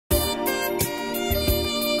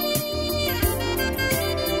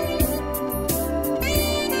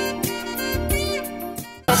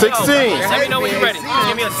16. Let me know when you're ready.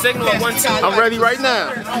 Give me a signal of 1, 2. I'm ready right now.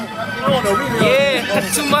 Yeah,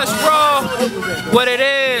 too much raw. What it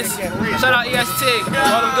is. Shout out EST.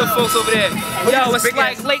 All them good folks over there. Yo, it's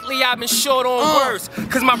like lately I've been short on words.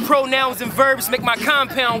 Cause my pronouns and verbs make my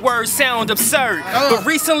compound words sound absurd. But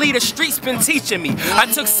recently the streets been teaching me. I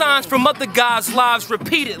took signs from other guys' lives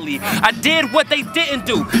repeatedly. I did what they didn't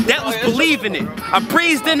do. That was believing it. I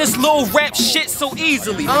breezed in this little rap shit so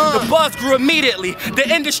easily. The buzz grew immediately. The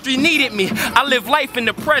industry needed me. I live life in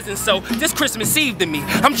the present, so this Christmas Eve to me.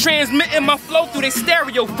 I'm transmitting my flow through their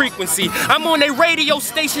stereo frequency. I'm on their radio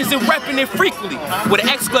stations and repping it frequently with an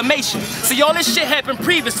exclamation. See, all this shit happened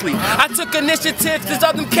previously. I took initiative cause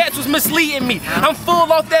other cats was misleading me. I'm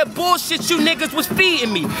full off that bullshit you niggas was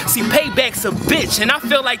feeding me. See, payback's a bitch and I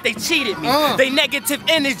feel like they cheated me. They negative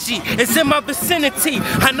energy is in my vicinity.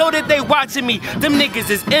 I know that they watching me. Them niggas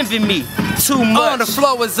is envying me too much. The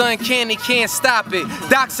flow is uncanny, can't stop it.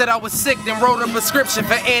 Doc said I was sick, then wrote a prescription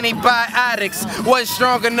for antibiotics. Wasn't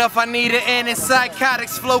strong enough, I needed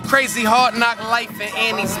antipsychotics. Flow crazy, hard knock life, and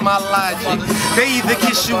Annie's my logic. They either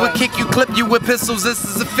kiss you or kick you, clip you with pistols. This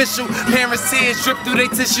is official. Parents' tears drip through their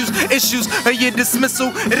tissues. Issues of your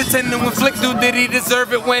dismissal. It attended to inflict you. Did he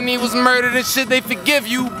deserve it when he was murdered? And should they forgive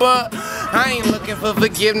you? But I ain't looking for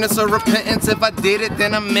forgiveness or repentance. If I did it,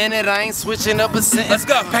 then I meant it. I ain't switching up a sentence. Let's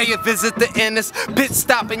go. Pay a visit to Ennis. Pit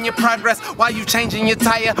stop in your progress while you changing your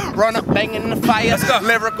tire. Run up, banging the fire. Let's go.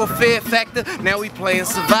 Lyrical fear factor. Now we playing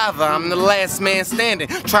survivor. I'm the last man standing.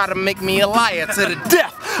 Try to make me a liar to the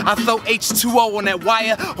death. I throw H2O on that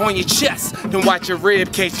wire on your chest. Then watch your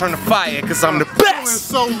rib cage turn to fire. Cause I'm the best.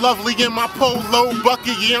 So lovely in my polo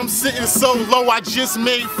bucket. Yeah, I'm sitting so low. I just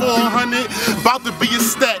made 400. About to be a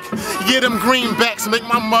stack. Yeah, them greenbacks make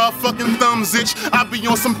my motherfucking thumbs itch. I be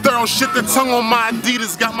on some thorough shit. The tongue on my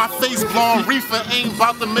Adidas got my face blown. Reefer ain't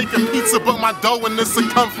about to make a pizza, but my dough in the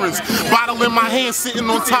circumference. Bottle in my hand, sitting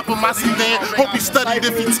on top of my sedan. Hope he studied.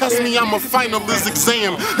 If he test me, I'm a finalist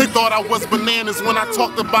exam. They thought I was bananas when I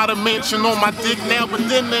talked about a mansion on my dick now, but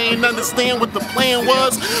then they ain't understand what the plan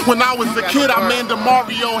was. When I was a kid, I manned a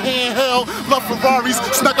Mario handheld. Love Ferraris,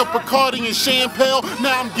 snuck up Bacardi and Champagne.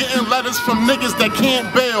 Now I'm getting letters from niggas that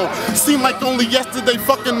can't bail. Seem like only yesterday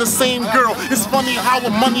fucking the same girl. It's funny how a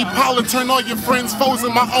money pile turn all your friends foes,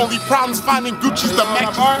 and my only problem's finding Gucci's the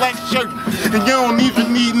match your black shirt. And you don't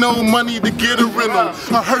even need no money to get a rental.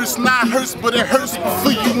 A hearse not hurts, but it hurts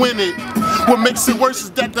before you win it. What makes it worse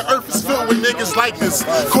is that the earth is filled with niggas like this.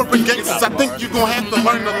 Corporate gangsters, I think you're gonna have to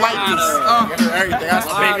learn to like this.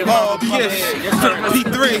 Oh, yes.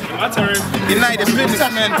 P3. My turn. United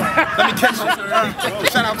Businessmen. Let me catch you.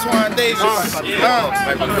 Shout out Antwan Davis.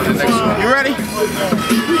 You ready?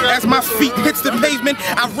 As my feet hits the pavement,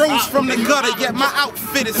 I rose from the gutter, yet my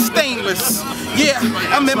outfit is stainless. Yeah,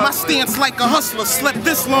 I'm in my stance like a hustler. Slept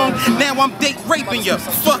this long, now I'm date raping ya.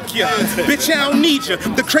 Fuck ya. Bitch, I don't need ya.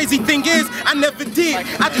 The crazy thing is, I never did.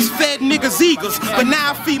 I just fed niggas eagles, but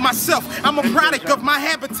now I feed myself. I'm a product of my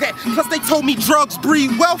habitat. Plus they told me drugs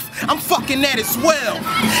breed wealth. I'm fucking that as well.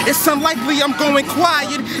 It's unlikely I'm going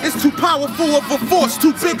quiet. It's too powerful of a force,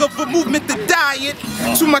 too big of a movement to diet.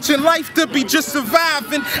 Too much in life to be just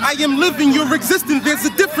surviving. I am living, you're existing. There's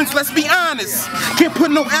a difference, let's be honest. Can't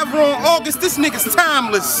put no ever on August. This nigga's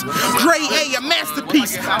timeless. Grade A, a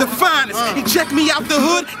masterpiece, the finest. He checked me out the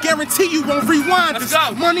hood, guarantee you won't rewind this.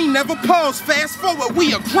 Money never pause, fast forward,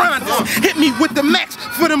 we are grinders. Hit me with the max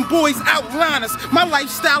for them boys outliners. My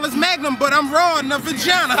lifestyle is magnum, but I'm raw in the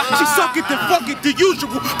vagina. She suck it, then fuck it, the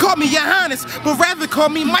usual. Call me your highness, but rather call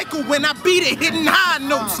me Michael when I beat it, hitting high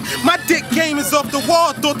notes. My dick game is off the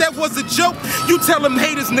wall, thought that was a joke. You tell them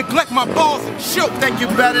haters neglect my balls and choke. Think you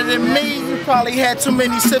better than me? You probably had too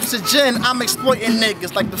many sips of gin. I'm exploiting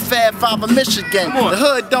niggas like the Fab Five of Michigan. The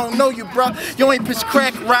hood don't know you, bro. You ain't pitch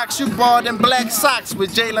crack rocks, you balled in black socks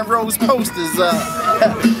with Jalen Rose posters up.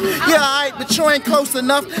 Yeah, alright, but you ain't close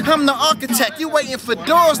enough. I'm the architect. You waiting for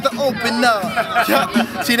doors to open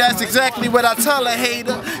up. See, that's exactly what I tell a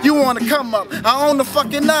hater. You wanna come up, I own the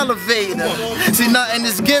fucking elevator. See, nothing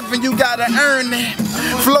is given, you gotta earn it.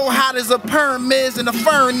 Flow hot as a perm is in a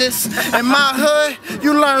furnace. In my hood,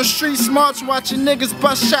 you learn street smarts, watching niggas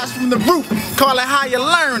bust shots from the roof. Call it how you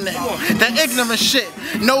learn it. That ignorant shit.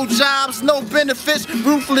 No jobs, no benefits.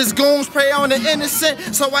 Ruthless goons prey on the innocent,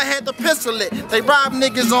 so I had to pistol it. They rob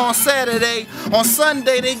niggas on Saturday. On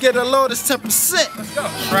Sunday, they get a load of 10%. Let's go.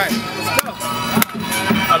 Right. Let's go.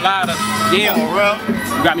 A lot of. Yeah.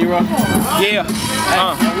 You got me, bro? Yeah.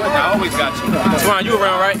 I always got you. Twan, you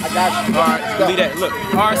around, right? I got you. Alright, leave that. Look.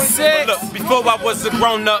 R6. Look, before I was a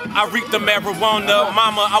grown up, I reaped the marijuana.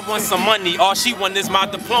 Mama, I want some money. All she want is my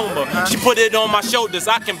diploma. She put it on my shoulders,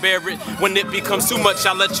 I can bear it. When it becomes too much,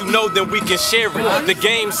 I'll let you know, then we can share it. The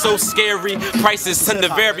game's so scary, prices tend to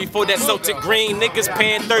vary. For that Celtic green, niggas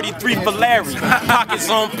paying 33 for Larry. Pockets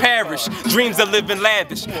on parish, dreams of living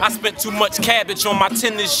lavish. I spent too much cabbage on my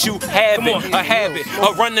tennis shoe habit. A habit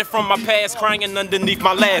of running from my past, crying underneath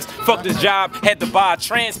my last. Fuck this job, had to buy a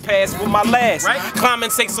trans pass with my last.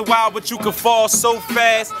 Climbing takes a while, but you can fall so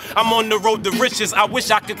fast. I'm on the road to riches, I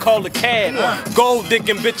wish I could call a cab. Gold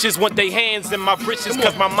digging bitches want they hands in my britches,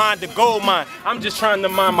 cause my mind a gold mine. I'm just trying to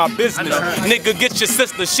mind my business. Nigga, get your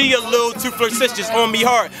sister, she a little too flirtatious on me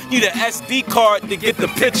hard. Need an SD card to get the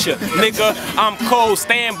picture. Nigga, I'm cold,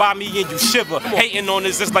 stand by me and you shiver. Hating on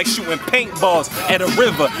this is like shooting paintballs at a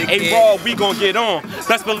river. A raw, we gon' get on.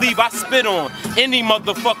 Best believe I spit on any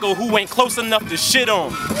motherfucker who ain't close enough to shit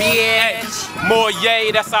on. Bitch. More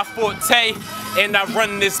yay, that's our forte. And I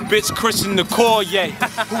run this bitch Christian Okoye.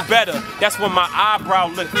 Who better? That's when my eyebrow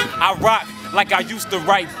lift. I rock like I used to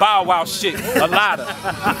write Bow Wow shit. A lot of.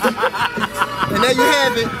 And there you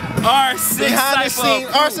have it. R6 behind the Cypher scenes,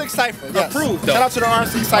 R6 Cypher. Yes. Approved though. Shout out to the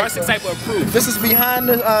R6 Cypher. R6 Cypher approved. This is behind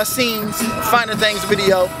the scenes, Finding Things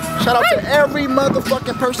video. Shout out to every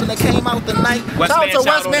motherfucking person that came out tonight. Shout out to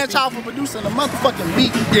Westman Child for producing the motherfucking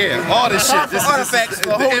beat. Yeah, all this shit. This artifacts is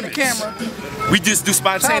for holding the camera. We just do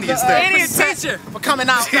spontaneous things. Teacher for coming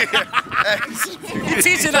out. You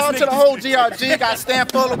teaching Shout out to the whole GRG. Got Stan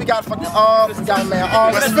Polo, we got fucking we got man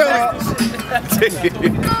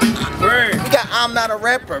we got I'm Not a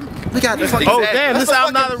Rapper. We got the fucking. Oh damn, this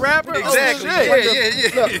I'm Not a Rapper? Exactly.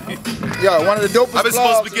 Yeah. Yo, one of the dopest. I've been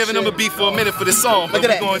supposed to be giving them a beat for a minute for this song, but we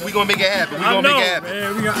gonna make it happen. We gonna make it happen.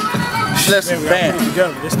 Man, we got. Listen, man.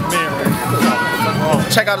 It's the man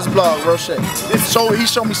right. Check out his blog, real shit. He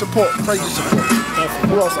showed me support, crazy support.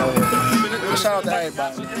 Who else out here? Shout out to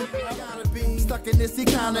everybody. Stuck in this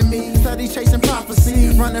economy, study chasing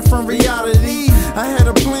prophecy, running from reality. I had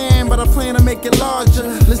a plan, but I plan to make it larger.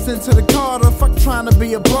 Listen to the Carter, fuck trying to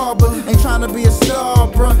be a barber, ain't trying to be a star,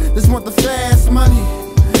 bruh. Just want the fast money.